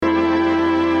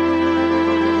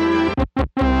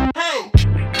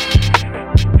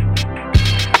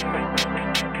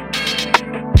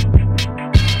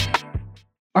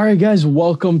right, guys,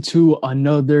 welcome to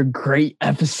another great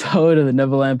episode of the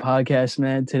Neverland Podcast,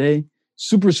 man. Today,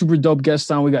 super dope guest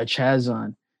on. We got Chaz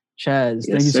on. Chaz,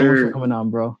 thank you so much for coming on,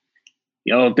 bro.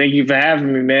 Yo, thank you for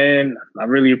having me, man. I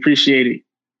really appreciate it.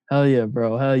 Hell yeah,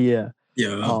 bro. Hell yeah.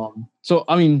 Yeah.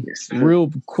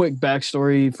 Real quick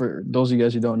backstory for those of you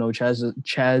guys who don't know,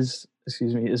 Chaz,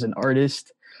 is an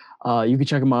artist. You can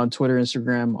check him out on Twitter,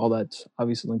 Instagram, all that's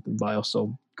obviously linked in the bio.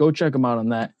 So go check him out on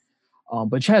that.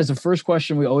 But Chaz, the first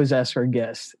question we always ask our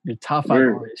guests: your top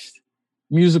five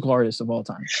musical artists of all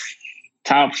time.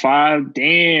 Top five?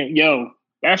 Damn, yo,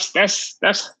 that's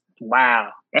wow.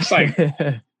 That's like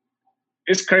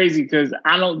it's crazy because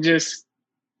I don't just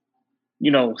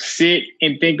sit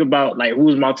and think about like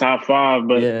who's my top five,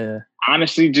 but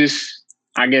honestly, just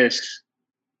I guess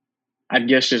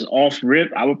just off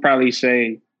rip, I would probably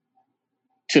say,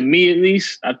 to me at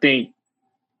least, I think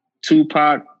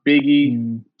Tupac,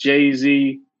 Biggie,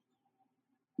 Jay-Z,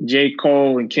 J.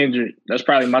 Cole, and Kendrick. That's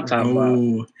probably my top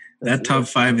five. That top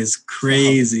five is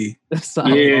crazy.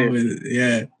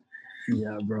 Yeah,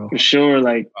 bro. For sure.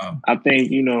 Like, I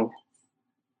think, you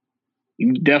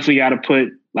definitely got to put,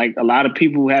 like, a lot of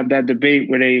people have that debate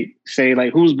where they say,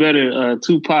 like, who's better,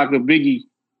 Tupac or Biggie?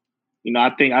 I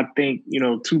think,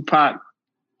 Tupac,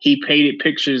 he painted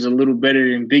pictures a little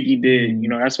better than Biggie did.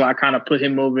 That's why I kind of put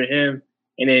him over him.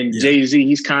 And then Jay-Z,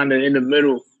 he's kind of in the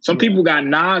middle. Some people got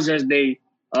Nas as they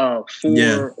 4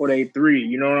 or they 3.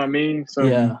 You know what I mean?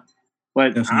 So,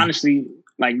 but honestly,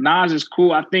 like Nas is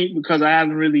cool. I think because I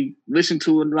haven't really listened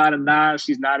to a lot of Nas,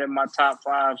 he's not in my top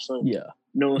 5. So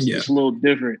it's a little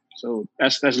different. So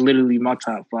that's literally my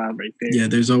top 5 right there. Yeah,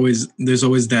 there's always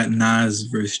that Nas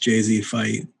versus Jay-Z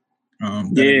fight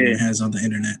that everyone has on the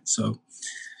internet. So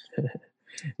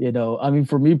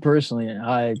for me personally,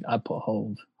 I put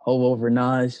Hove over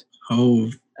Nas.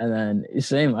 Hove. And then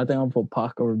same, I think I'll put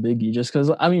Pac over Biggie just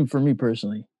because, for me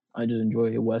personally, I just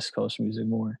enjoy West Coast music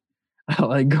more. I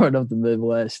like growing up the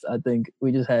Midwest. I think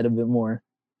we just had a bit more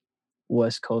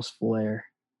West Coast flair.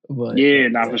 But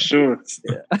for sure.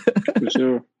 Yeah. For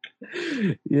sure.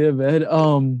 Yeah,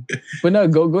 man. But now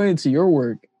go into your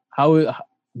work. How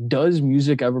does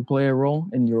music ever play a role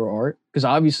in your art? Because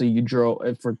obviously you draw,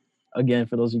 for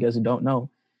those of you guys who don't know,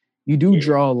 you do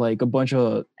draw like a bunch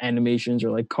of animations or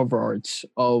like cover arts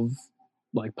of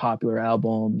like popular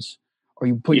albums, or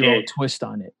you put your own twist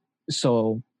on it.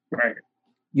 So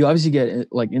you obviously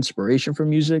get like inspiration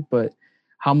from music, but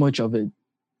how much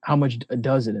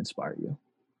does it inspire you?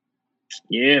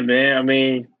 Yeah, man. I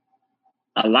mean,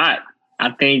 a lot.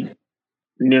 I think,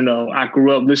 I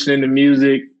grew up listening to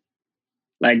music.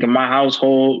 Like in my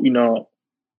household,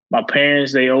 my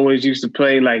parents, they always used to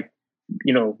play like,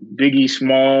 Biggie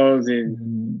Smalls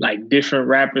and like different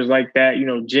rappers like that,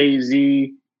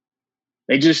 Jay-Z.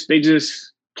 They just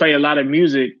play a lot of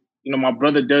music. My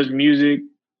brother does music,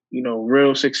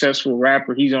 real successful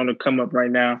rapper. He's on the come up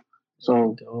right now.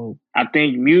 So I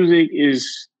think music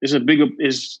is a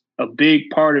big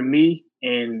part of me,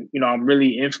 and I'm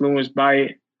really influenced by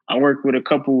it. I work with a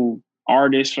couple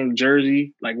artists from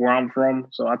Jersey, like where I'm from.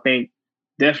 So I think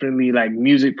definitely like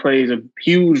music plays a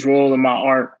huge role in my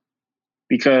art.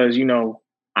 Because,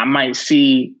 I might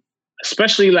see,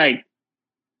 especially like,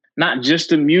 not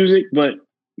just the music, but,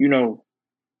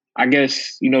 I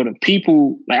guess, the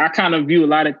people, like I kind of view a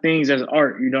lot of things as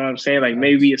art, you know what I'm saying? Like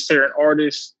maybe a certain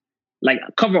artist, like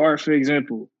cover art, for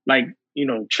example, like,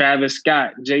 Travis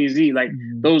Scott, Jay-Z, like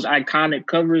those iconic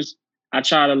covers, I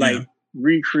try to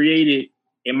recreate it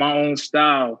in my own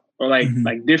style. Or like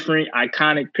different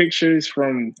iconic pictures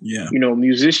from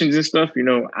musicians and stuff.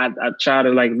 I try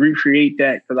to like recreate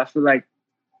that because I feel like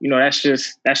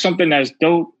that's something that's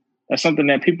dope. That's something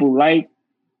that people like,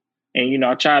 and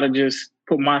I try to just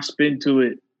put my spin to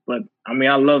it. But I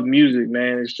mean, I love music,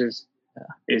 man. It's just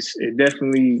it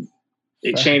definitely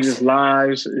changes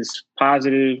lives. It's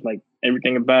positive. Like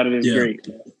everything about it is great,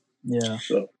 man. Yeah.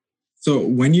 So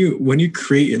when you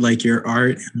create like your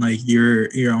art and like your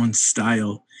own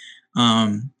style.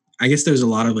 I guess there's a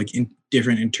lot of like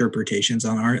different interpretations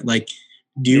on art. Like,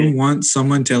 do you want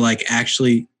someone to like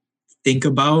actually think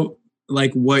about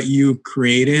like what you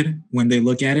created when they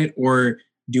look at it, or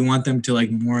do you want them to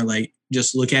like more like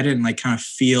just look at it and like kind of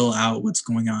feel out what's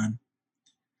going on?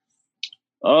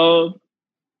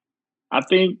 I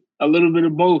think a little bit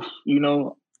of both.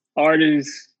 Art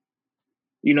is,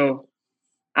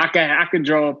 I could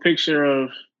draw a picture of.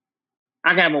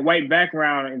 I can have a white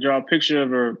background and draw a picture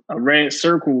of a red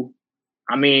circle.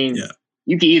 I mean,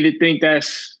 you can either think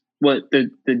that's what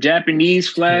the Japanese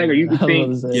flag, or you could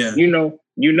think, that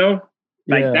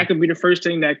could be the first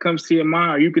thing that comes to your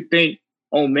mind. Or you could think,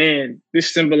 oh man, red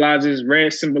symbolizes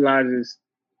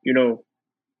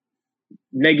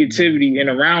negativity, and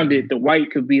around it, the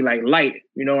white could be like light.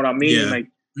 You know what I mean? Like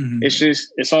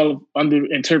it's all under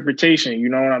interpretation. You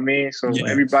know what I mean? So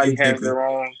everybody has their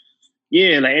own.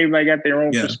 Yeah, like everybody got their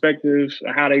own perspectives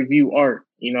of how they view art.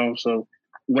 So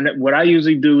what I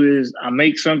usually do is I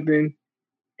make something,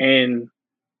 and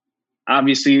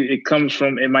obviously it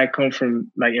might come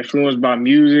from like influenced by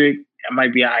music. It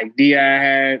might be an idea I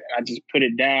had. I just put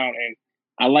it down, and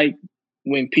I like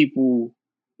when people,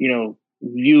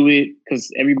 view it,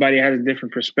 because everybody has a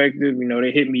different perspective.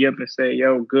 They hit me up and say,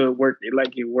 yo, good work. They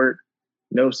like your work.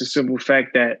 It's the simple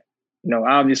fact that,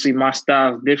 obviously my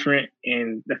style is different,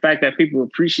 and the fact that people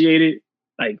appreciate it,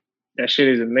 like that shit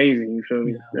is amazing. You feel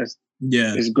me?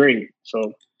 It's great.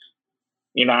 So,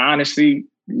 honestly,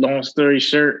 long story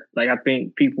short, like I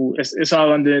think people, it's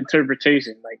all under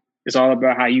interpretation. Like it's all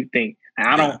about how you think.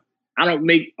 And I don't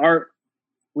make art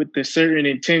with the certain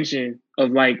intention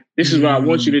of like, this is what I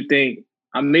want you to think.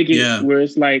 I make it where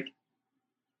it's like,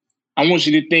 I want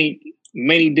you to think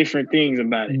many different things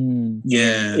about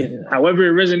it. However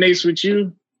it resonates with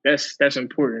you, that's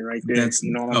important right there.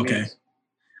 You know what I mean?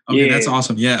 Okay, that's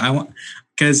awesome. Yeah,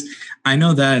 because I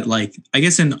know that, like, I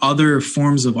guess in other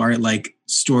forms of art, like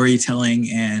storytelling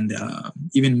and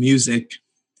even music,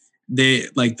 they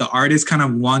like the artist kind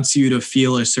of wants you to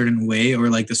feel a certain way, or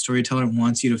like the storyteller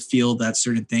wants you to feel that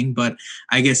certain thing. But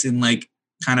I guess in like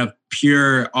kind of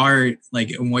pure art,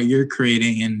 like in what you're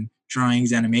creating and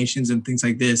drawings, animations, and things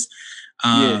like this,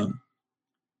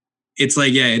 it's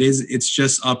like, it's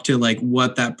just up to like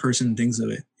what that person thinks of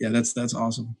it. Yeah, that's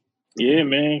awesome. Yeah,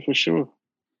 man, for sure.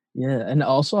 Yeah, and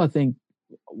also I think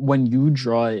when you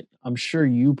draw it, I'm sure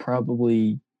you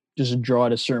probably just draw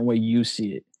it a certain way you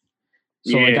see it.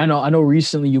 So like I know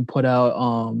recently you put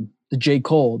out the J.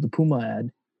 Cole, the Puma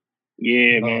ad.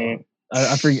 Yeah, man.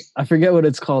 I forget what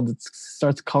it's called. It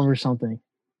starts to cover something.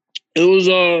 It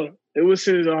was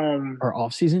his or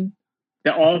off season?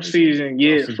 The off season,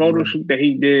 photo shoot that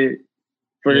he did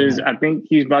for his, I think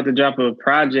he's about to drop a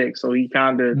project, so he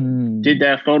kind of did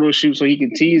that photo shoot so he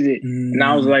could tease it. And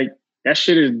I was like, that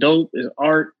shit is dope, it's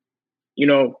art.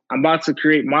 I'm about to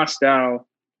create my style.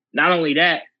 Not only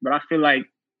that, but I feel like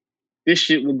this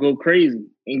shit will go crazy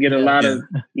and get a lot of,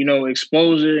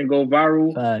 exposure and go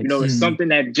viral. It's something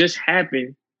that just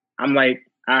happened. I'm like,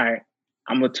 all right,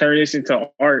 I'm going to turn this into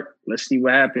art. Let's see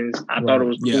what happens. I thought it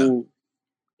was cool.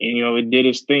 And, it did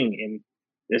its thing. And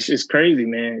it's just crazy,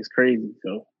 man. It's crazy.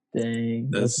 So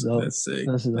dang, that's sick.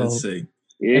 That's sick.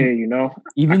 Yeah, and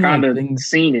even I kind of like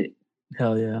seen it.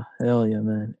 Hell yeah,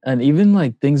 man. And even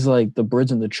like things like the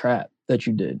Birds in the Trap that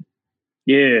you did.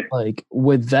 Yeah. Like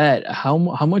with that, how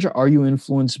much are you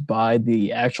influenced by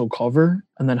the actual cover,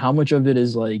 and then how much of it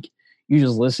is like you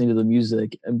just listening to the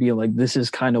music and being like, this is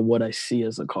kind of what I see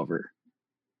as a cover,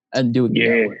 and doing it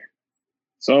that way.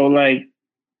 So like,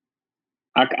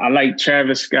 I like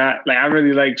Travis Scott. Like I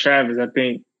really like Travis. I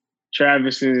think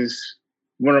Travis is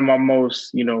one of my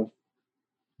most,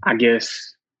 I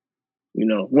guess,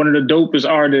 one of the dopest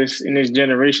artists in this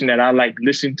generation that I like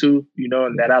listen to,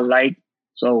 and that I like.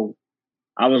 So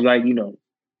I was like, a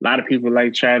lot of people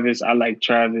like Travis. I like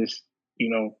Travis.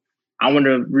 I want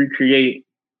to recreate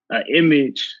an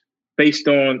image based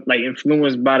on, like,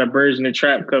 influenced by the Birds in the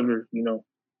Trap cover.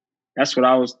 That's what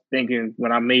I was thinking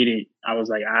when I made it. I was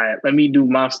like, all right, let me do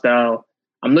my style.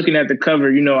 I'm looking at the cover,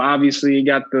 obviously it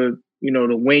got the,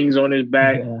 the wings on his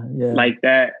back like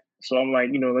that. So I'm like,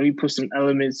 let me put some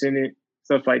elements in it,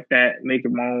 stuff like that, make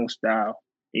it my own style,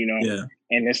 And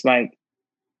it's like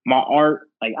my art,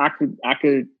 like I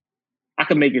could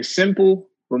make it simple,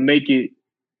 but make it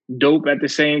dope at the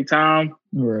same time.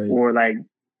 Right. Or like,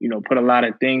 put a lot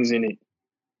of things in it,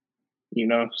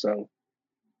 so.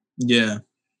 Yeah.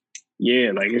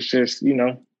 Yeah, like it's just,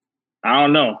 I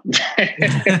don't know.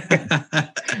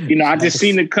 I just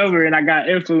seen the cover and I got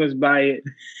influenced by it.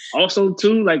 Also,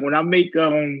 too, like when I make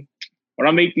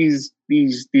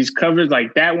these covers,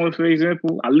 like that one, for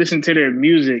example, I listen to their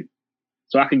music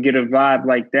so I can get a vibe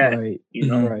like that. Right.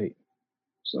 Right.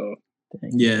 So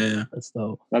yeah, that's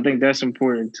dope. I think that's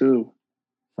important too.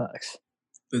 Facts.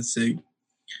 That's sick.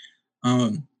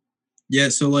 Yeah.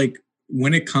 So like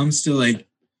when it comes to like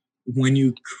when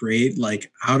you create,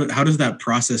 like how does that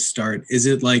process start? Is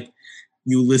it like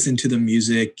you listen to the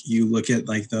music, you look at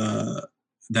like the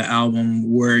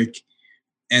album work,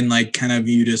 and like kind of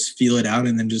you just feel it out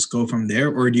and then just go from there?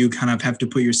 Or do you kind of have to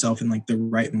put yourself in like the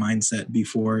right mindset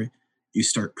before you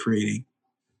start creating?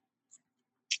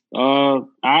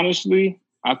 Honestly,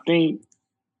 I think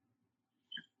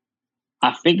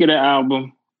of the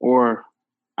album, or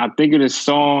I think of the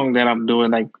song that I'm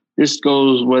doing. Like this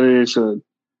goes, whether it's a,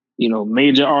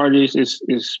 major artists.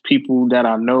 It's people that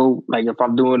I know. Like if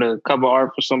I'm doing a cover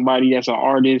art for somebody that's an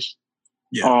artist,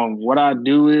 what I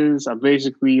do is I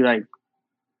basically like,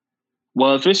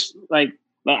 well, if it's like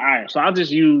all right, so I'll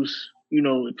just use,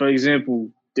 for example,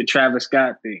 the Travis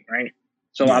Scott thing, right?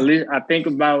 So I think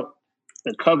about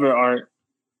the cover art,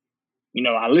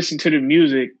 I listen to the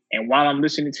music, and while I'm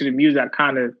listening to the music, I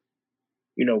kind of,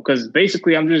 because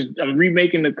basically I'm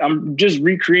just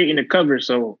recreating the cover.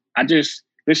 So I just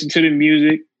listen to the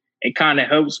music. It kind of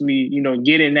helps me,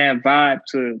 get in that vibe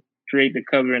to create the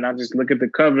cover. And I just look at the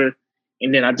cover,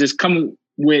 and then I just come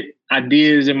with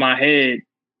ideas in my head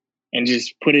and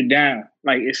just put it down.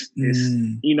 Like it's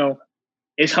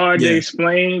it's hard to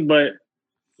explain, but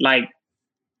like,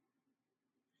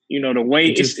 the way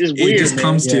it's weird. It just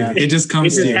comes to you. It just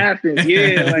comes to you. It just happens.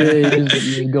 Yeah. Like,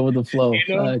 you go with the flow.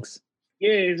 Facts.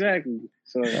 Yeah, exactly.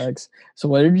 So facts. So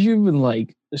why did you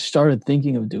even started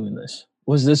thinking of doing this?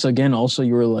 Was this again also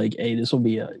you were like, hey, this will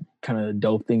be a kind of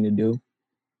dope thing to do?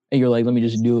 And you're like, let me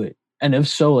just do it. And if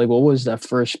so, what was that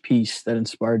first piece that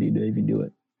inspired you to even do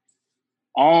it?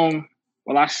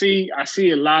 Well, I see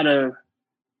a lot of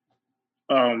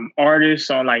artists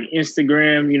on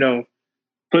Instagram,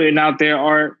 putting out their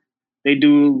art. They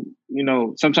do,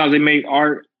 sometimes they make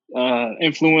art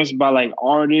influenced by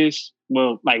artists,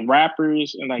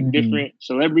 rappers and different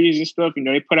celebrities and stuff.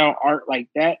 They put out art like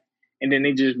that, and then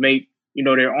they just make,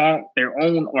 their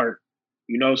own art.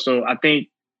 So I think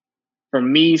for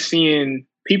me, seeing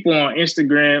people on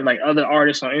Instagram, other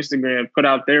artists on Instagram put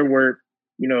out their work,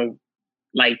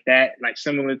 like that,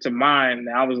 similar to mine,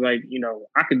 I was like,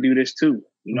 I could do this too.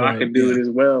 Right, I could do it as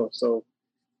well. So,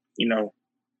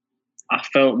 I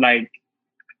felt like,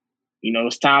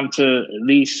 it's time to at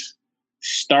least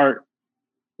start,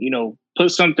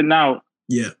 put something out.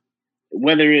 Yeah.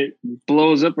 Whether it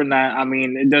blows up or not, I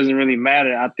mean, it doesn't really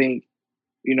matter. I think,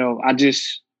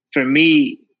 for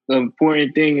me, the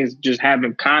important thing is just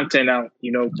having content out,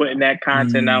 putting that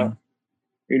content out,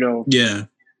 Yeah.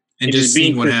 And just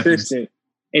being consistent.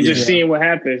 And just seeing what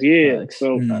happens. Yeah. Nice.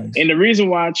 So, and the reason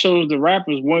why I chose the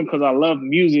rappers, one, because I love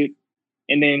music.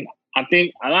 And then I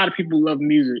think a lot of people love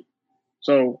music.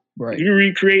 So if you're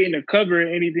recreating a cover or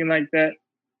anything like that,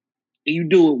 and you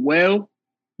do it well,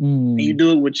 and you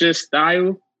do it with your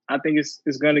style, I think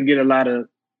it's going to get a lot of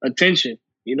attention,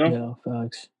 Yeah,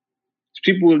 facts.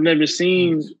 People have never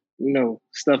seen,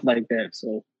 stuff like that.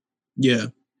 So, yeah.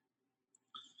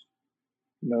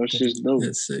 It's just dope.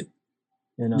 That's sick.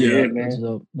 Man.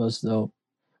 That's dope.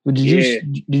 But did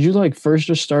you first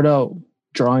just start out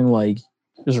drawing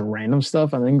just random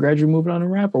stuff and then gradually move on to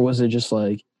rap, or was it just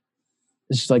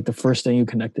it's just the first thing you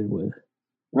connected with?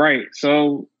 Right.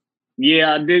 So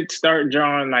I did start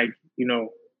drawing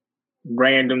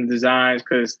random designs,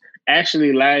 because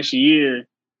actually last year,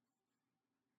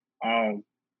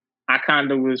 I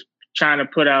kind of was trying to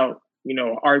put out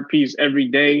art piece every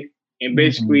day, and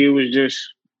basically it was just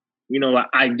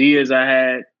ideas I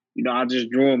had, I just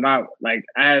drew them out. I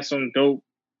had some dope,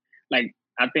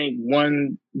 I think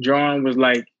one drawing was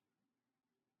like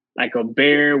a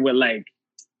bear with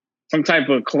some type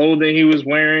of clothing he was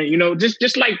wearing, just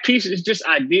pieces, just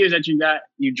ideas that you got,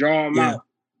 you draw them out,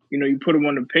 you put them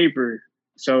on the paper.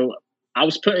 So I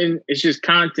was it's just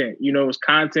content, it's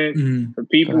content for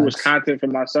people, it's content for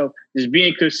myself. Just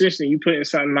being consistent, you putting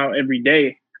something out every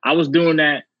day. I was doing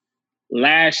that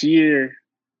last year,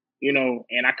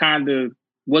 and I kind of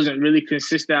wasn't really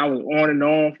consistent. I was on and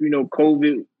off,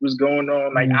 COVID was going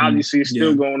on. Obviously it's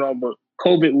still going on, but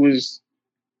COVID was,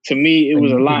 to me, it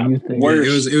was a lot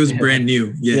worse. It was brand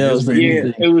new.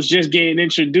 It was just getting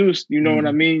introduced, you know what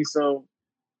I mean? So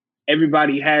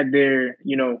everybody had their,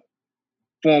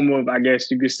 form of, I guess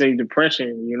you could say,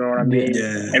 depression, you know what I mean?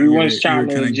 Yeah. Everyone's trying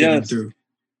to adjust.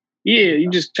 Yeah,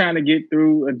 you're just trying to get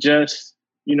through, adjust,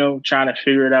 trying to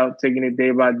figure it out, taking it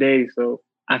day by day. So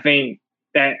I think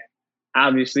that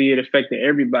obviously it affected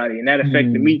everybody, and that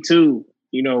affected me too,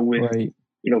 with,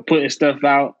 putting stuff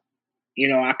out.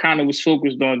 I kind of was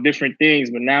focused on different things,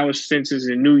 but now since it's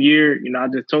a new year, I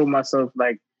just told myself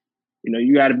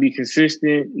you got to be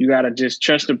consistent. You got to just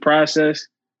trust the process,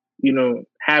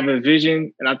 have a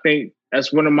vision. And I think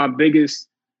that's one of my biggest,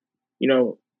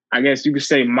 I guess you could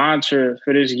say mantra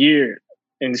for this year,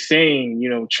 and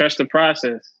saying, trust the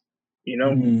process,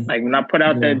 when I put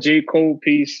out that J. Cole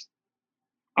piece,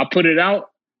 I put it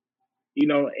out,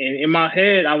 and in my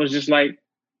head, I was just like,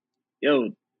 yo,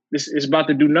 this is about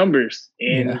to do numbers.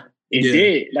 And it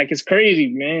did. It's crazy,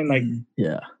 man.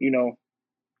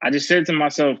 I just said to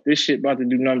myself, this shit about to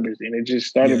do numbers. And it just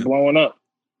started blowing up.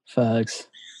 Facts.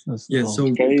 So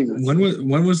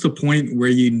when was the point where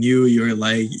you knew you were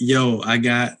like, yo, I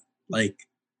got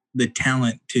the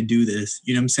talent to do this?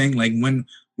 You know what I'm saying? Like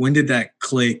when did that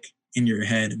click in your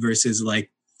head versus like,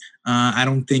 I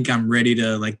don't think I'm ready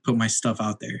to like put my stuff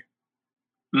out there?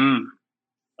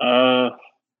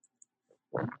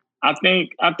 I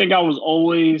think I was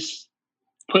always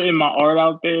putting my art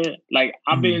out there. Like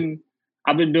I've been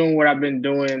doing what I've been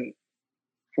doing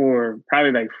for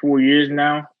probably like 4 years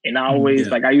now. And I always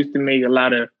like, I used to make a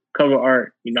lot of cover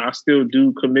art. You know, I still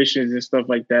do commissions and stuff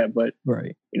like that. But,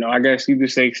 you know, I guess you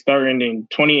could say starting in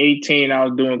 2018, I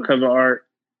was doing cover art,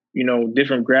 you know,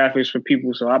 different graphics for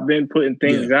people. So I've been putting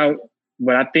things out.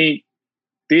 But I think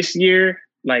this year,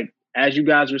 like, as you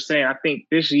guys were saying, I think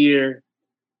this year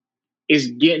is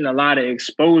getting a lot of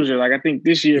exposure. Like, I think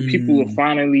this year people are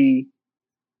finally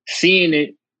seeing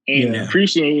it and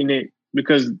appreciating it,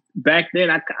 because back then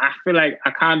I feel like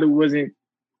I kind of wasn't,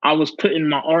 I was putting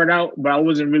my art out, but I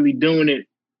wasn't really doing it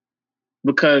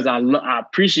because I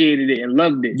appreciated it and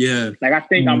loved it. Yeah. Like, I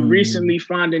think I'm recently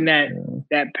finding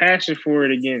that passion for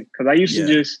it again. Cause I used to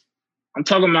just, I'm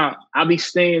talking about, I'll be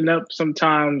staying up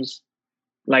sometimes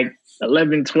like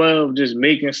 11, 12, just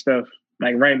making stuff.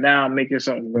 Like right now I'm making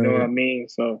something, you know what I mean?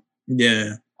 So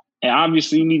and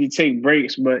obviously you need to take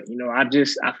breaks, but you know, I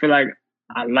feel like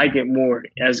I like it more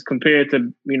as compared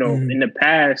to, you know, in the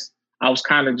past, I was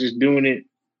kind of just doing it,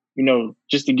 you know,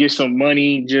 just to get some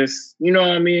money, just, you know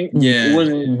what I mean? Yeah. It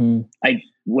wasn't like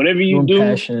whatever you do.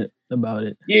 Passionate about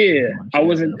it. Yeah. I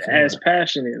wasn't as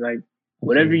passionate. Like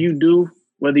whatever you do,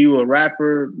 whether you a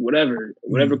rapper, whatever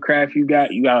craft you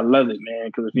gotta love it, man.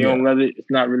 Because if you don't love it, it's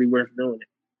not really worth doing it.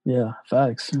 Yeah.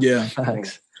 Facts. Yeah.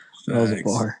 Facts. That was a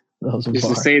bar. Just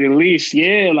to say the least.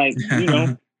 Yeah. Like, you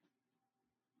know.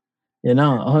 You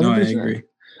know, 100%. No, I agree.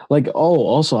 Like,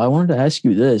 also, I wanted to ask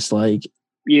you this. Like,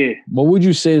 what would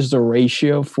you say is the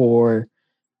ratio for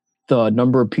the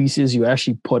number of pieces you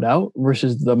actually put out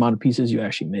versus the amount of pieces you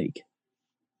actually make?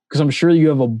 Because I'm sure you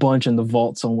have a bunch in the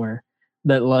vault somewhere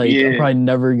that, like, I'm probably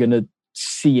never going to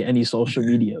see any social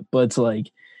media. But it's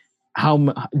like, how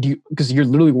do you, because you're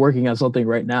literally working on something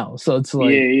right now. So it's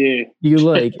like, you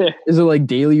like, is it like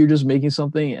daily you're just making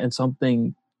something and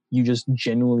something you just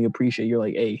genuinely appreciate? You're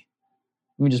like, hey,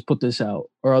 let me just put this out.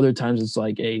 Or other times it's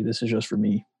like, hey, this is just for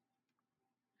me.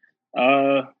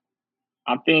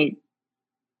 I think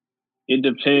it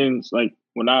depends. Like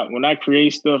when I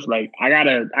create stuff, like I got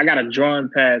a drawing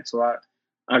pad, so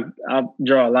I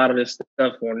draw a lot of this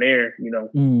stuff on there, you know,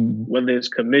 whether it's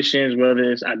commissions,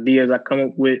 whether it's ideas I come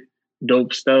up with,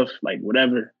 dope stuff, like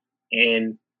whatever.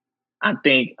 And I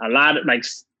think a lot of like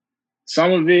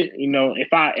some of it, you know, if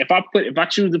I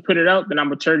choose to put it out, then I'm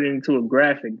gonna turn it into a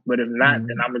graphic. But if not,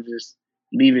 then I'm gonna just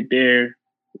leave it there,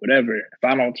 whatever. If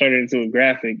I don't turn it into a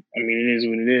graphic, I mean, it is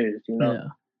what it is, you know?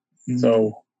 Yeah.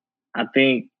 So I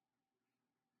think,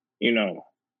 you know,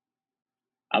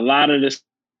 a lot of this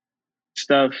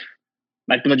stuff,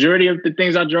 like the majority of the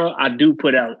things I draw, I do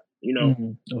put out, you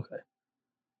know? Okay.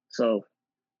 So.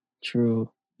 True.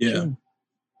 Yeah. True.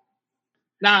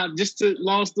 Nah, just to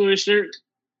long story short,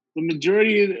 the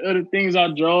majority of the things I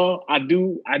draw, I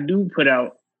do put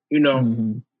out, you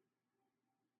know.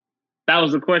 That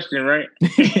was the question, right?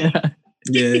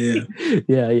 Yeah,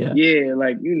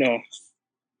 like, you know.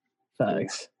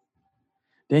 Facts.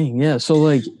 Dang, yeah. So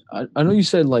like I know you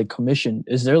said like commission.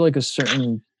 Is there like a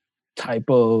certain type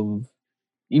of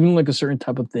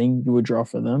thing you would draw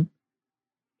for them?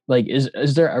 Like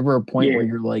is there ever a point where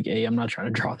you're like, hey, I'm not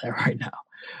trying to draw that right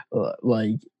now?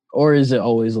 Like, or is it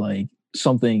always like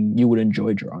something you would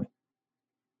enjoy drawing?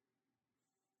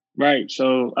 Right.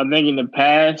 So I think in the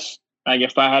past, like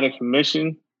if I had a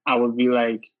commission, I would be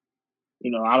like,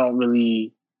 you know, I don't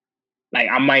really like,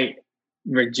 I might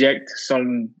reject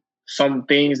some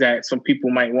things that some people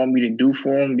might want me to do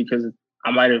for them because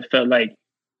I might have felt like,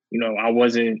 you know, I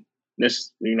wasn't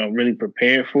just, you know, really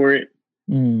prepared for it.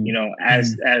 You know,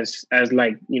 as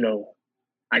like, you know,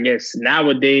 I guess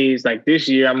nowadays, like this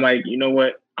year, I'm like, you know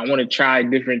what? I want to try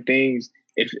different things.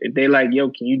 If they like, yo,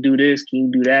 can you do this? Can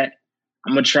you do that?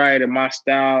 I'm going to try it in my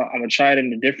style. I'm going to try it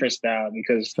in a different style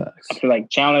because I feel like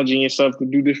challenging yourself to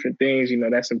do different things, you know,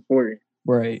 that's important.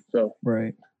 Right. So,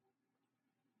 right.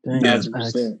 Dang,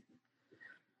 100%.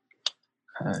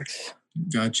 Facts.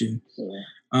 Got you.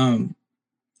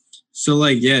 So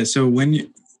like, yeah. So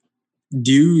when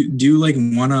do you like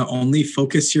want to only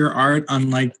focus your art on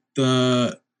like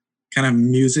the kind of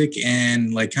music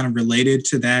and like kind of related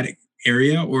to that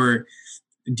area, or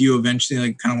do you eventually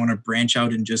like kind of want to branch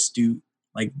out and just do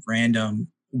like random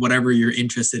whatever you're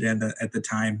interested in at the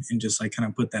time and just like kind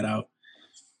of put that out?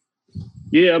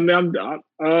 Yeah, I mean, I'm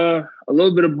a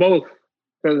little bit of both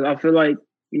because I feel like,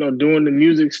 you know, doing the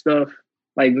music stuff,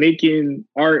 like making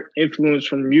art influence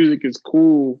from music is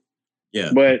cool.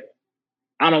 Yeah. But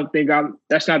I don't think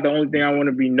that's not the only thing I want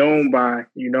to be known by,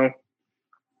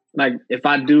 Like if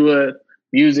I do a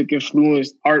music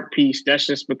influenced art piece, that's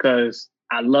just because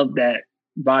I love that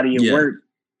body of work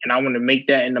and I want to make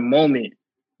that in the moment.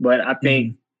 But I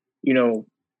think,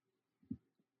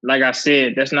 like I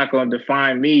said, that's not going to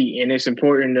define me. And it's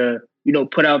important to,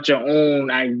 put out your own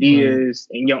ideas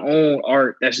and your own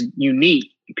art that's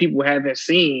unique, people haven't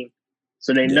seen.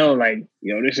 So they know, like,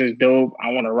 this is dope.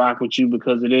 I want to rock with you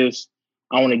because of this.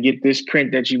 I want to get this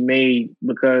print that you made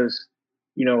because,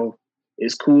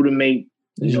 it's cool to make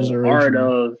art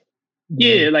of.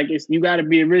 Yeah, like you got to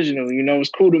be original. It's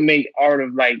cool to make art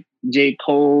of like J.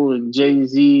 Cole and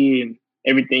Jay-Z and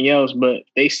everything else, but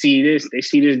they see this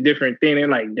different thing. They're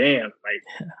like, damn,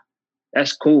 like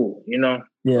that's cool,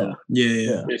 Yeah.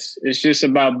 It's just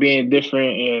about being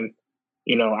different, and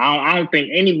I don't think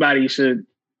anybody should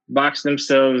box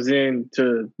themselves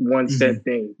into one set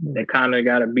thing. They kind of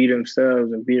got to be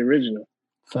themselves and be original.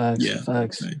 Facts.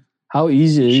 Right. How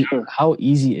easy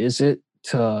is it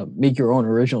to make your own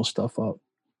original stuff up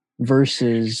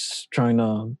versus trying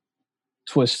to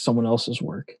twist someone else's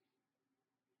work?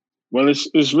 Well,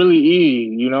 it's really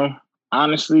easy,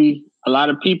 Honestly, a lot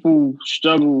of people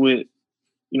struggle with,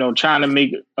 trying to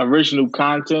make original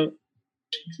content,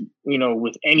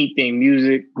 with anything,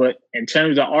 music. But in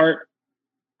terms of art,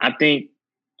 I think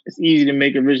it's easy to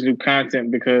make original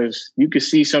content because you can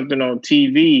see something on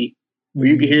TV or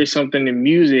you can hear something in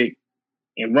music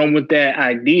and run with that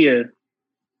idea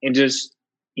and just,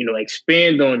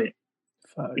 expand on it.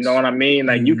 Facts. You know what I mean?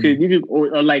 Like you could,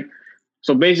 or like,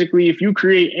 so basically if you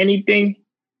create anything,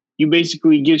 you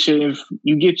basically get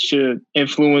your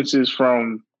influences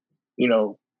from,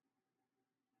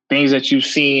 things that you've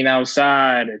seen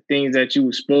outside or things that you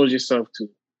expose yourself to.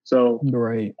 So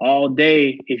all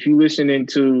day, if you listening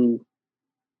to,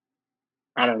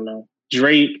 I don't know,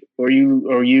 Drake or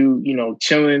you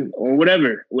chilling or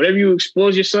whatever you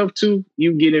expose yourself to,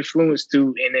 you get influenced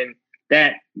to, and then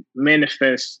that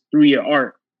manifests through your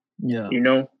art. Yeah.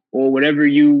 Or whatever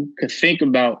you could think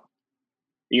about,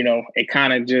 it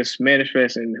kind of just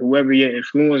manifests in whoever you're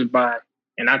influenced by.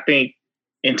 And I think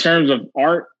in terms of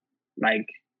art, like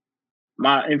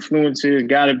my influences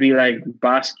got to be like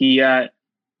Basquiat,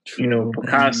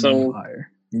 Picasso,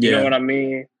 you know what I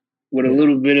mean? With a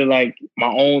little bit of like my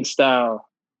own style.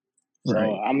 So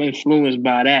I'm influenced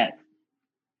by that.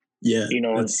 Yeah.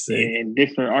 In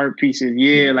different art pieces.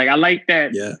 Yeah. Like I like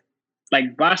that. Yeah.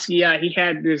 Like Basquiat, he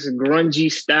had this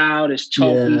grungy style, this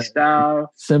chalky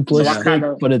style.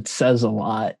 Simplistic, but it says a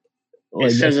lot.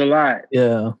 It says a lot.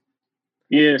 Yeah.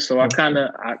 Yeah, so I kind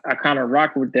of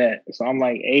rock with that. So I'm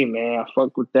like, hey man, I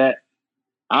fuck with that.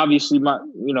 Obviously,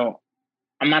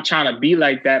 I'm not trying to be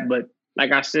like that, but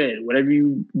like I said, whatever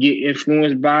you get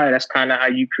influenced by, that's kind of how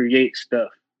you create stuff.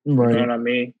 Right. You know what I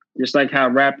mean? Just like how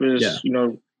rappers,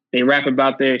 they rap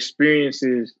about their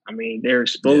experiences. I mean, they're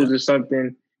exposed to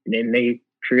something, and then they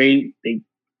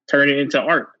turn it into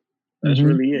art. That's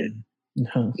really it.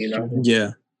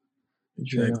 Yeah,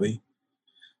 exactly.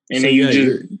 And then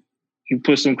you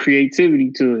put some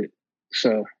creativity to it.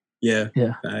 So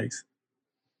thanks.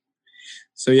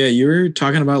 So you were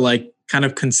talking about like kind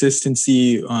of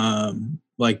consistency,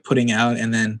 like putting out,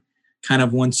 and then kind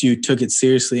of once you took it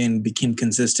seriously and became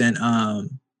consistent,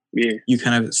 you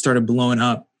kind of started blowing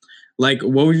up. Like,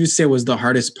 what would you say was the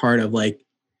hardest part of like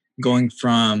going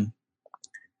from,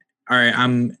 all right,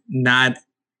 I'm not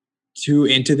too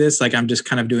into this, like I'm just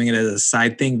kind of doing it as a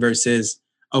side thing, versus,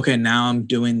 okay, now I'm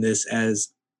doing this as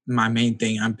my main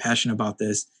thing. I'm passionate about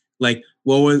this. Like,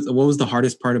 what was the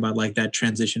hardest part about like that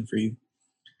transition for you?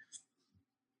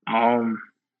 I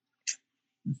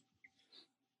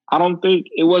don't think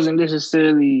it wasn't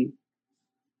necessarily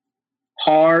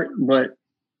hard, but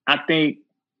I think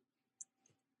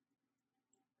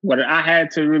what I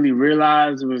had to really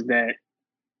realize was that,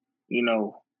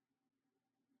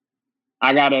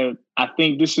 I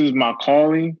think this is my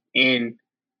calling, and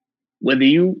whether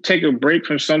you take a break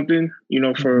from something,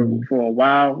 for a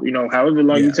while, however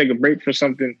long you take a break for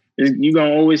something, you're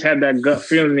going to always have that gut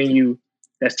feeling in you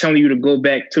that's telling you to go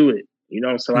back to it,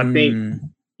 So I think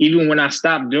even when I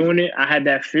stopped doing it, I had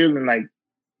that feeling like,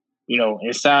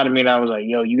 inside of me, and I was like,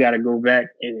 yo, you got to go back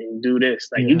and do this.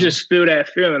 Like, you just feel that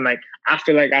feeling. Like, I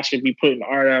feel like I should be putting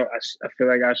art out. I feel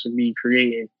like I should be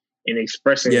creating and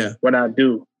expressing what I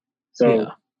do. So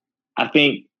I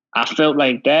think I felt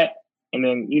like that. And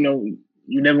then, you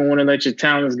never want to let your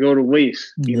talents go to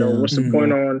waste. What's the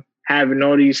point on having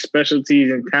all these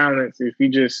specialties and talents if you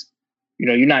just,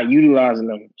 you're not utilizing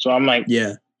them? So I'm like,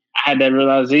 I had that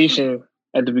realization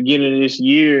at the beginning of this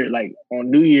year, like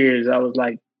on New Year's, I was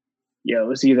like,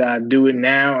 it's either I do it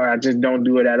now or I just don't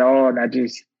do it at all, and I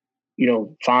just,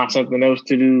 find something else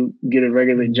to do, get a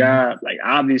regular job. Like,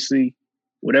 obviously,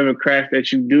 whatever craft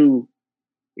that you do,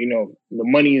 the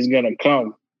money is gonna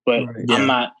come. But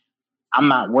I'm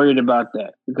not worried about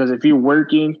that, because if you're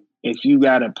working, if you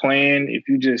got a plan, if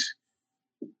you just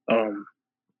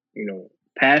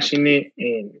passionate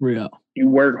and you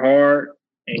work hard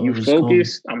and you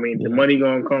focus, the money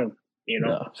gonna come.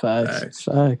 Facts.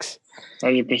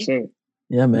 100%.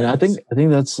 Yeah, man. I think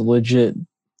that's legit.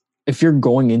 If you're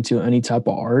going into any type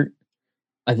of art,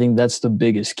 I think that's the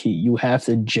biggest key. You have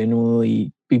to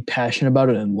genuinely be passionate about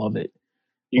it and love it.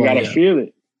 You gotta feel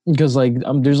it. Because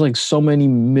there's like so many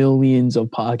millions of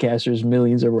podcasters,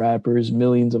 millions of rappers,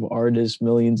 millions of artists,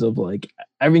 millions of like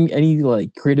any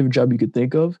like creative job you could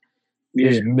think of.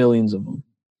 There's millions of them.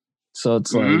 So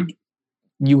it's like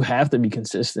you have to be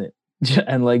consistent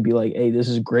and like be like, hey, this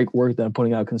is great work that I'm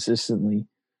putting out consistently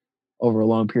over a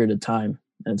long period of time.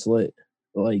 That's lit.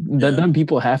 Like then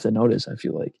people have to notice, I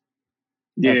feel like.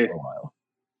 Yeah. For a while.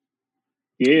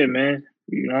 Yeah, man.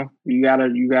 You gotta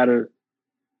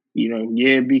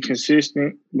be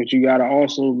consistent, but you gotta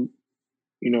also,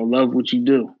 love what you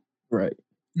do. Right.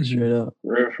 Straight up.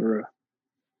 For real.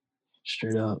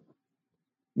 Straight up.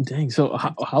 Dang. So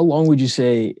how long would you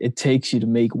say it takes you to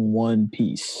make one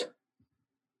piece?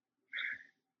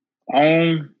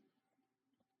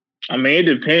 It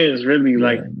depends really.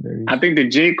 I think the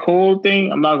J. Cole thing,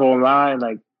 I'm not gonna lie,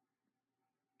 like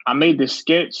I made the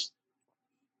sketch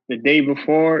the day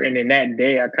before, and then that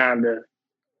day I kind of,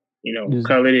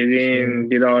 colored it in,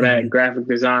 did all that graphic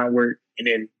design work, and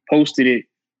then posted it.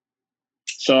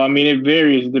 So, it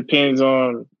varies. It depends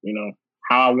on,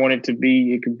 how I want it to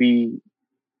be. It could be,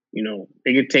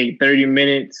 it could take 30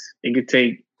 minutes. It could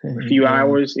take a few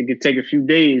hours. It could take a few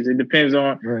days. It depends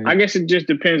on, I guess it just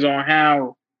depends on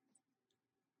how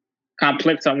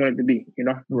complex I want it to be,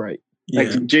 Right.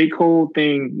 Like the J. Cole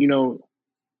thing,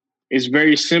 it's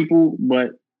very simple,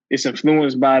 but it's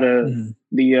influenced by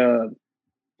the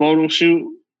photo shoot,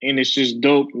 and it's just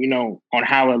dope, on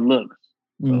how it looks.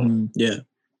 So,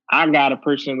 I gotta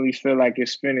personally feel like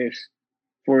it's finished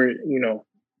for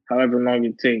however long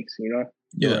it takes,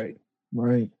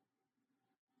 Right.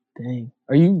 Dang.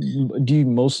 Do you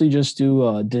mostly just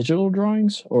do digital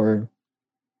drawings, or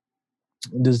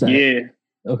does that? Yeah.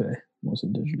 Okay.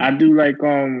 Mostly digital. I do like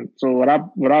so what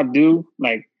I do,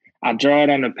 like I draw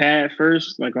it on the pad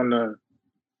first, like on the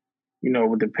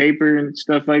with the paper and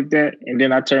stuff like that, and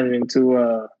then I turn it into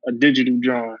a digital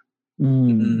drawing.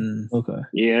 Okay.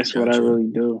 Yeah, that's what I really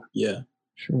do. Yeah.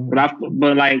 Sure.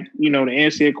 But like, to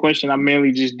answer your question, I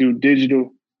mainly just do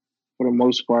digital for the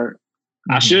most part.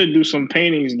 I should do some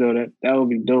paintings though. That would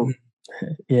be dope.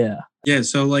 Yeah. Yeah.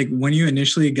 So like when you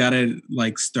initially got it,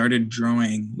 like started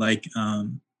drawing, like,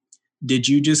 did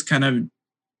you just kind of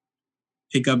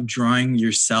pick up drawing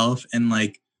yourself and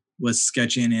like was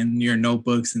sketching in your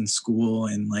notebooks in school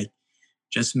and like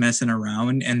just messing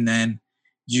around? And then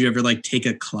did you ever like take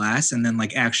a class and then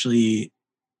like actually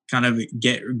kind of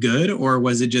get good? Or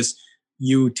was it just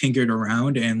you tinkered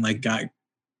around and like got,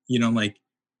 like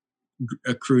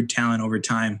accrued talent over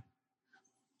time?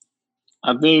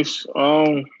 I think,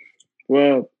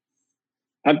 well,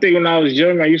 I think when I was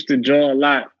young, I used to draw a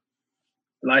lot.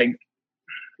 Like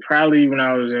probably when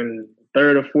I was in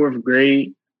 3rd or 4th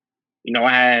grade,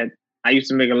 I used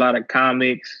to make a lot of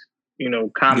comics,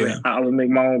 I would make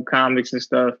my own comics and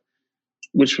stuff,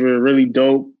 which were really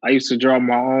dope. I used to draw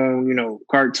my own,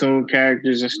 cartoon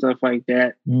characters and stuff like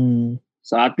that.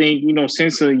 So I think,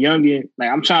 since a youngin', like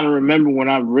I'm trying to remember when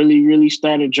I really, really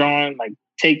started drawing, like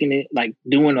taking it, like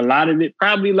doing a lot of it,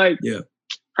 probably like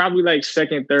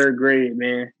 2nd, 3rd grade,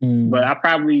 man. But I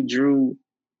probably drew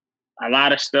a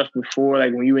lot of stuff before,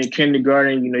 like when you in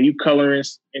kindergarten, you coloring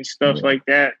and stuff like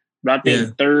that. But I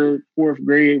think 3rd, 4th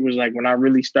grade was like when I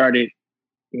really started,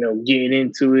 getting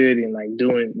into it and like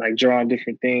doing, like drawing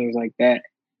different things like that.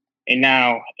 And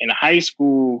now in high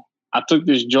school, I took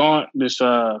this art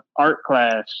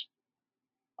class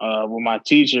with my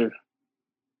teacher.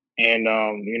 And,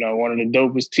 one of the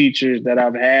dopest teachers that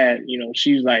I've had,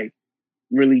 she's like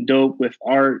really dope with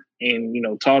art and,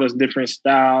 taught us different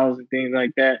styles and things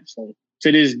like that. So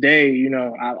to this day,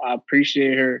 I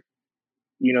appreciate her,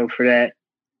 for that.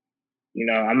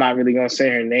 I'm not really going to say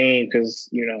her name because,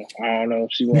 I don't know if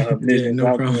she want her business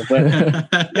out there.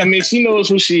 But she knows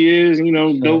who she is,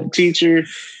 dope teacher.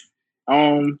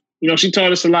 She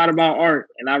taught us a lot about art,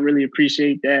 and I really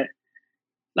appreciate that.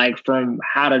 Like from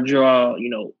how to draw,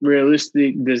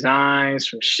 realistic designs,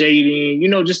 from shading,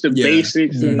 just the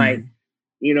basics. And like,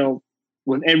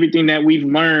 with everything that we've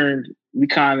learned, we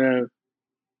kind of,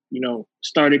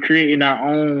 started creating our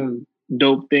own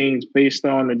dope things based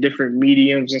on the different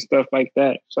mediums and stuff like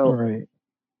that. So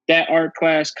that art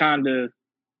class kind of,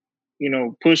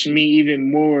 pushed me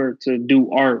even more to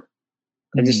do art.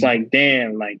 Cause it's like,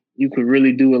 damn, like you could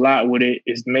really do a lot with it.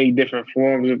 It's made different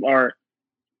forms of art.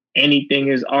 Anything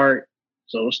is art.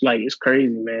 So it's like, it's crazy,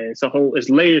 man. It's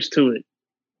layers to it.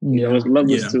 It's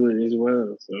levels to it as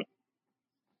well. So.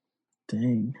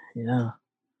 Dang. Yeah.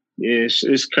 Yeah,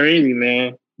 it's crazy,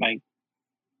 man. Like,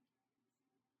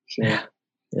 so,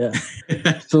 yeah.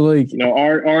 So like,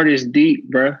 art is deep,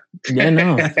 bro. Yeah,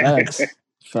 no,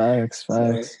 facts.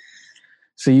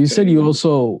 So you said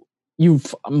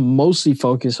you've mostly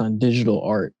focused on digital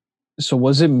art. So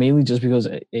was it mainly just because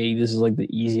this is like the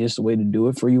easiest way to do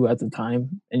it for you at the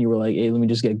time, and you were like, let me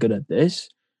just get good at this,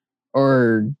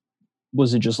 or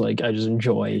was it just like I just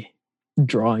enjoy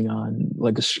drawing on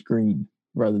like a screen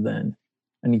rather than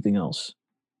anything else?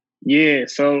 Yeah,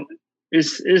 so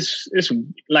it's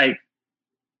like,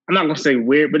 I'm not gonna say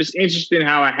weird, but it's interesting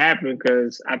how it happened,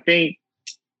 because I think,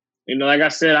 like I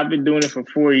said, I've been doing it for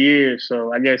 4 years.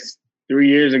 So I guess 3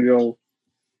 years ago,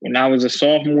 when I was a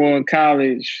sophomore in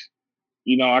college,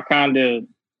 I kind of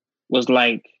was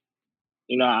like,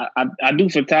 I do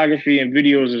photography and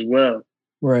videos as well.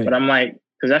 Right. But I'm like,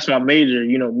 because that's my major,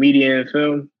 media and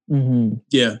film. Mm-hmm.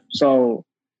 Yeah. So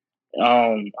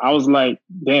I was like,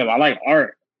 damn, I like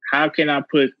art. How can I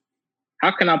put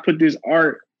this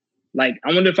art? Like,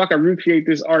 I wonder if I could recreate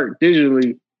this art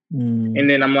digitally. And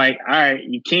then I'm like, all right,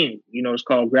 you can. It's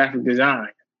called graphic design.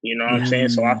 You know what I'm saying?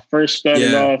 So I first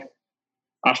started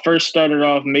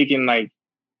off making like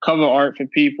cover art for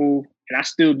people, and I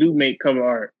still do make cover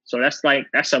art. So that's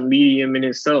a medium in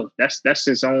itself. That's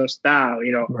its own style.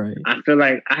 Right. I feel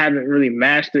like I haven't really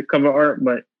mastered cover art,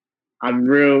 but I'm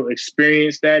real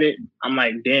experienced at it. I'm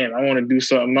like, damn, I want to do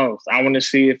something else. I want to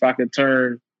see if I could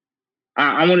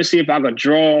I want to see if I could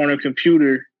draw on a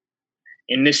computer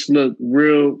and this looked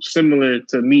real similar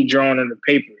to me drawing on the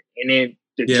paper. And then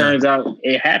it turns out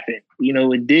it happened.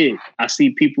 It did. I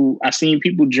seen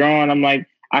people drawing. I'm like,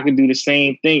 I could do the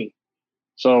same thing.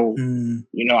 So,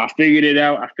 I figured it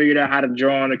out. I figured out how to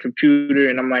draw on a computer,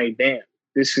 and I'm like, damn,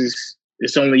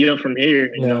 it's only up from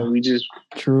here. We just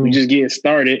getting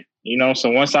started. So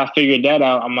once I figured that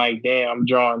out, I'm like, damn, I'm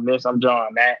drawing this, I'm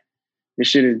drawing that. This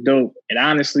shit is dope. And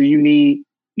honestly, you need,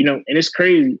 and it's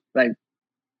crazy. Like,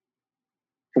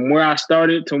 from where I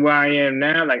started to where I am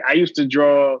now, like I used to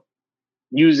draw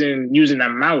using a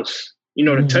mouse, the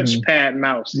touchpad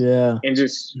mouse. Yeah. And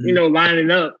just,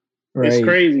 lining up. Right. It's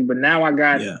crazy. But now I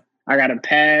got a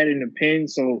pad and a pen.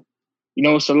 So,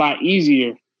 it's a lot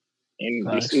easier. And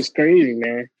it's crazy,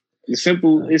 man.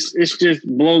 It's just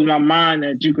blows my mind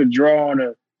that you could draw on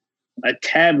a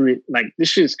tablet. Like, this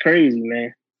shit's crazy,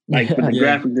 man. Like, for the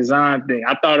graphic design thing.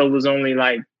 I thought it was only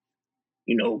like,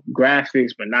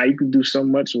 graphics, but now you can do so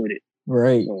much with it.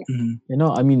 Right. So,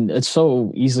 I mean, it's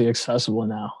so easily accessible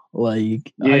now.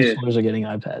 Like, high schoolers are getting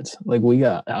iPads. Like, we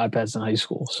got iPads in high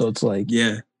school. So it's like,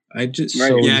 I just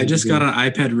got an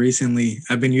iPad recently.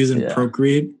 I've been using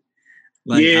Procreate.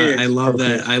 Like, I love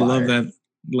that. I love that.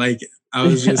 Like, I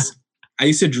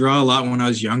used to draw a lot when I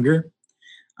was younger.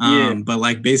 But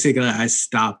like, basically I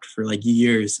stopped for like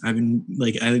years. I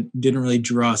didn't really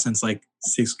draw since like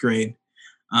 6th grade.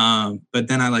 But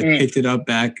then I picked it up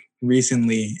back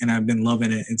recently, and I've been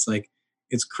loving it. It's like,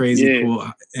 it's crazy cool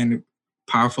and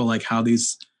powerful, like how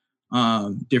these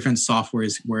different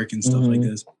softwares work and stuff like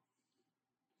this.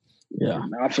 Yeah,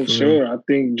 not for sure. I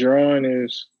think drawing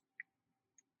is,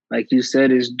 like you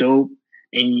said, is dope.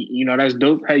 And, that's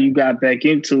dope how you got back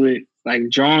into it. Like,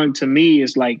 drawing to me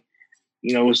is like,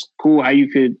 it's cool how you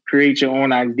could create your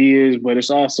own ideas, but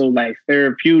it's also like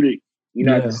therapeutic,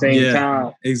 at the same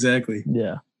time. Exactly.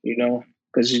 Yeah.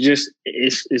 Because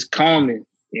it's calming,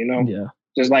 Yeah.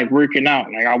 Just like working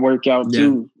out. Like, I work out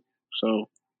too. So,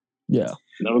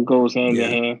 it goes hand in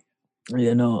hand.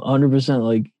 Yeah, no, 100%.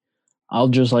 Like, I'll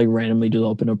just like randomly just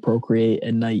open a Procreate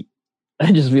at night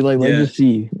and just be like, let's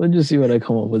just see what I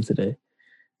come up with today.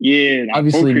 Yeah,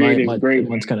 obviously my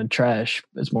one's kind of trash.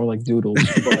 It's more like doodles,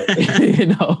 but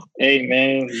Hey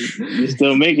man, you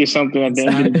still making something at the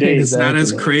end of the day. It's not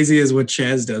as crazy as what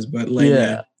Chaz does, but like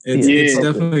it's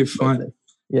definitely fun.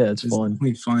 Yeah, it's fun.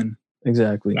 Definitely fun.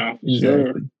 Exactly. Nah,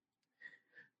 exactly.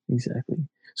 Exactly.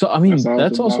 So I mean,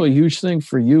 that's also a huge thing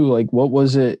for you. Like, what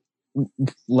was it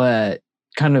that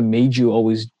kind of made you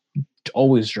always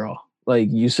draw? Like,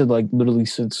 you said, like, literally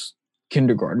since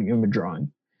kindergarten you've been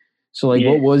drawing. So like,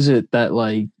 what was it that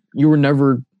like you were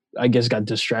never, I guess, got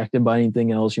distracted by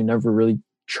anything else? You never really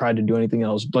tried to do anything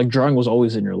else. Like, drawing was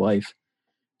always in your life.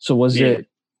 So was it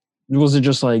Was it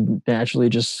just like naturally it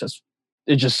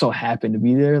just so happened to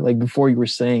be there? Like before you were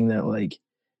saying that like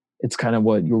it's kind of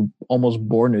what you're almost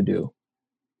born to do.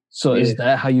 So is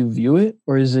that how you view it?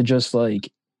 Or is it just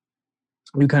like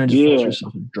you kind of just force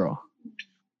yourself to draw?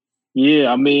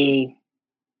 Yeah, I mean,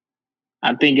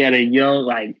 I think at a young,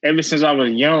 like ever since I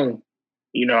was young,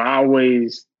 you know, I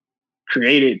always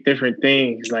created different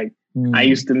things. Like I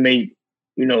used to make,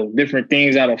 you know, different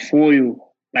things out of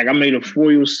foil. Like I made a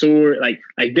foil sword, like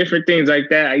different things like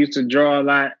that. I used to draw a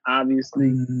lot, obviously,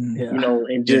 you know,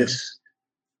 and just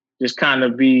kind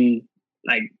of be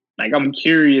like I'm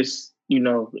curious, you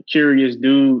know, a curious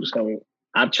dude. So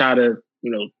I try to,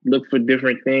 you know, look for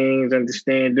different things,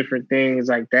 understand different things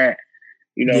like that,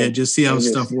 you know. Yeah, just see how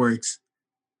stuff works.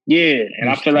 Yeah, and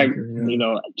I feel like, you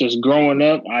know, just growing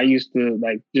up, I used to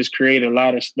like just create a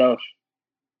lot of stuff,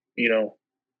 you know,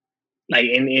 like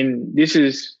and this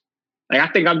is like I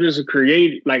think I'm just a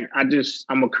creator. Like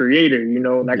I'm a creator, you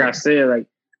know. Like I said, like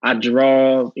I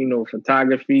draw, you know,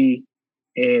 photography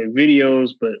and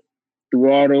videos, but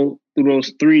through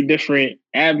those three different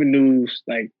avenues,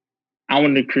 like I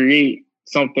want to create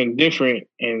something different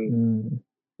and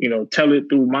you know tell it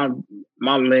through my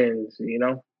lens, you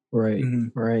know. Right,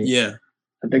 right. Yeah,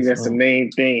 I think that's the main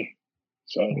thing.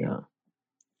 So yeah,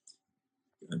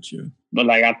 got you. But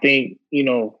like I think, you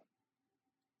know,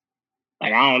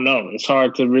 like I don't know, it's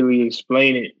hard to really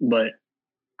explain it, but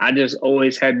I just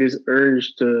always had this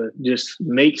urge to just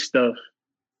make stuff,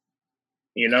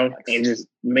 you know, and just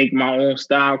make my own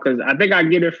style. Cause I think I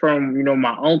get it from, you know,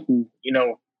 my uncle, you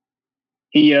know,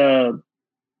 he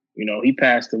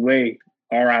passed away,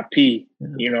 R.I.P.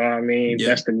 You know what I mean? Yeah.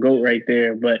 That's the GOAT right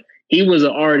there. But he was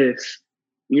an artist,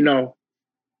 you know,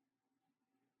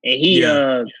 and he,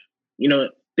 you know,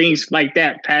 things like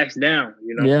that passed down,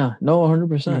 you know? Yeah, no,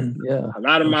 100%. Yeah. A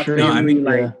lot of my family,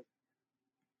 a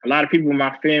lot of people in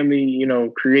my family, you know,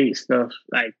 create stuff.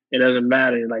 Like, it doesn't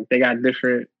matter. Like, they got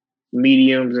different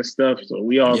mediums and stuff. So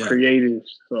we all creatives.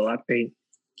 So I think,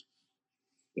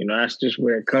 you know, that's just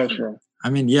where it comes from. I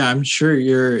mean, yeah, I'm sure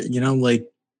you're, you know, like,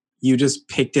 you just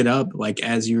picked it up, like,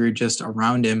 as you were just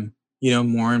around him, you know,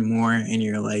 more and more. And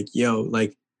you're like, yo,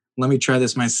 like, let me try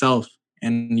this myself.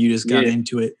 And you just got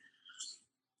into it.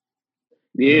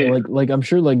 Yeah. Like I'm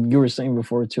sure, like you were saying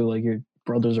before too, like your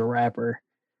brother's a rapper.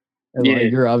 And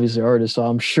like you're obviously an artist. So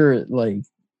I'm sure, like,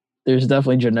 there's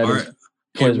definitely genetics.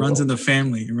 It runs in the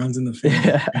family. It runs in the family.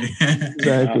 Yeah,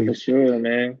 exactly. For sure,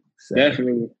 man. Exactly.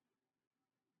 Definitely.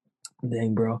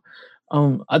 Dang, bro.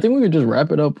 I think we could just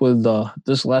wrap it up with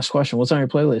this last question. What's on your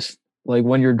playlist? Like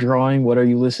when you're drawing, what are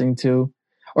you listening to?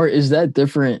 Or is that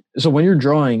different? So when you're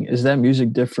drawing, is that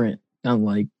music different than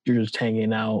like you're just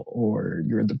hanging out or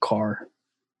you're in the car?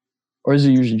 Or is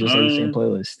it usually just like the same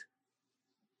playlist?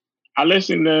 I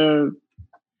listen to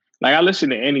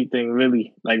anything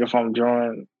really. Like if I'm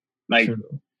drawing, like,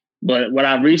 but what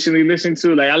I recently listened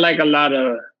to, like I like a lot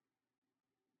of,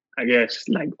 I guess,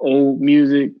 like old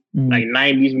music, like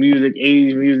 90s music,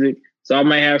 80s music. So I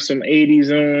might have some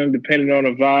 80s on, depending on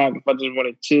the vibe. If I just want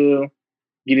to chill,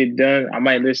 get it done, I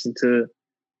might listen to,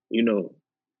 you know,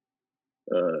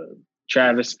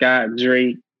 Travis Scott,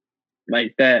 Drake,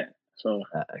 like that. So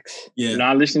you know,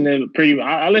 I listen to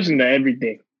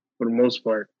everything for the most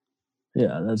part.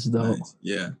 Yeah, that's dope. Nice.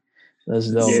 Yeah,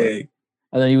 that's dope. Yeah.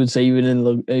 And then you would say even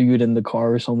in the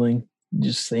car or something,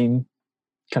 just same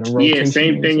kind of rotation. Yeah,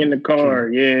 same thing in the car.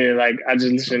 Yeah, like I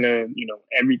just listen to, you know,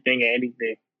 everything and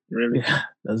anything. Really. Yeah,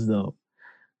 that's dope.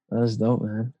 That's dope,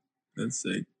 man. That's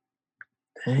sick.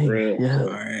 Dang, yeah. All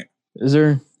right. Is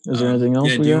there anything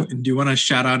else? Yeah. Do you want to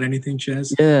shout out anything,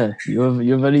 Chaz? Yeah. You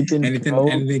have anything?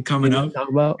 Anything coming up? Talk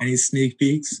about? Any sneak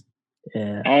peeks?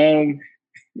 Yeah.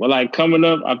 Well, like coming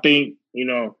up, I think, you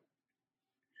know,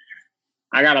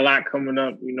 I got a lot coming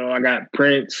up. You know, I got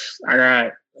Prince. I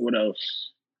got what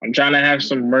else? I'm trying to have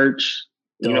some merch.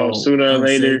 You know, sooner or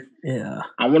later. Yeah.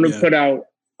 I want to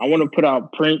put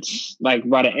out Prince like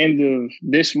by the end of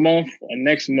this month or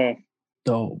next month.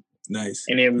 Dope. Nice.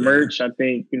 And then merch, I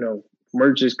think, you know,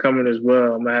 merch is coming as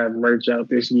well. I'm gonna have merch out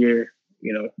this year,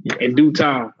 you know, in due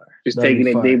time. Just taking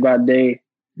it day by day.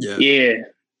 Yeah. Yeah.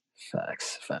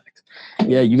 Facts.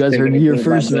 Yeah, you guys heard it here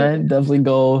first, man. Definitely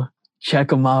go check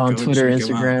them out on Twitter,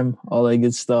 Instagram, all that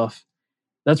good stuff.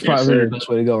 That's probably the best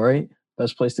way to go, right?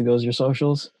 Best place to go is your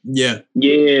socials. Yeah.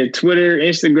 Yeah. Twitter,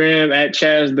 Instagram at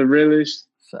ChaztheRealest.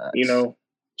 Facts. You know,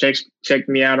 check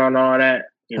me out on all that.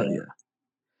 You know. Yeah.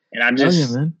 And I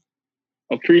just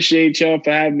appreciate y'all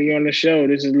for having me on the show.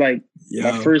 This is like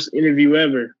my first interview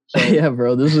ever. So. Yeah,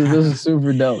 bro. This is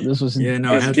super dope. This was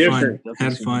had different. Fun.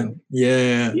 Had fun.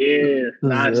 Yeah. Yeah.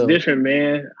 Nah, it's different,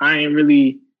 man. I'm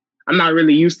not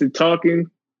really used to talking.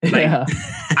 like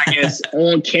I guess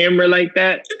on camera like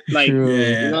that. Like True.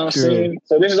 you know what I'm saying?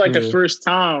 So this is like the first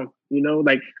time, you know,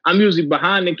 like I'm usually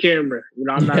behind the camera. You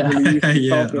know, I'm not really used to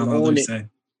talking on it.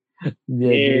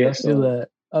 Dude, I feel that.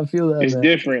 I feel that. It's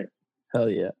different. Hell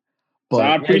yeah. But so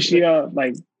I appreciate y'all,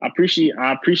 like I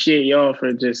appreciate y'all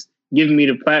for just giving me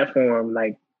the platform,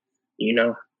 like, you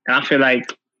know, and I feel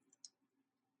like,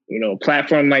 you know, a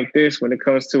platform like this, when it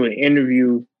comes to an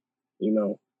interview, you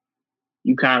know,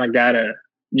 you kind of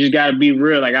just gotta be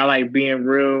real. Like I like being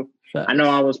real. Facts. I know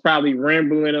I was probably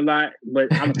rambling a lot, but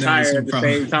I'm tired at the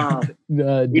same time.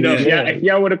 You know, if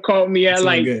y'all would have caught me at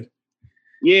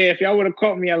if y'all would have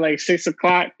caught me at like 6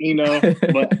 o'clock, you know,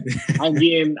 but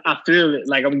I feel it,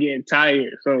 like I'm getting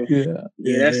tired. So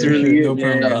that's really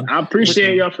it. No I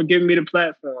appreciate y'all for giving me the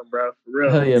platform, bro. For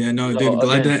real. Yeah, no, dude,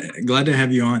 glad to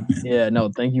have you on. Man. Yeah,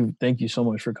 no, thank you so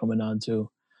much for coming on too.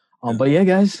 But yeah,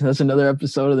 guys, that's another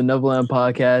episode of the Neverland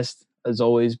Podcast. As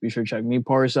always, be sure to check me,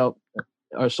 Paris, out.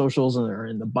 Our socials are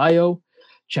in the bio.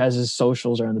 Chaz's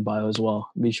socials are in the bio as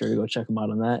well. Be sure to go check them out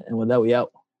on that. And with that, we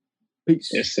out. Peace.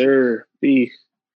 Yes, sir. Peace.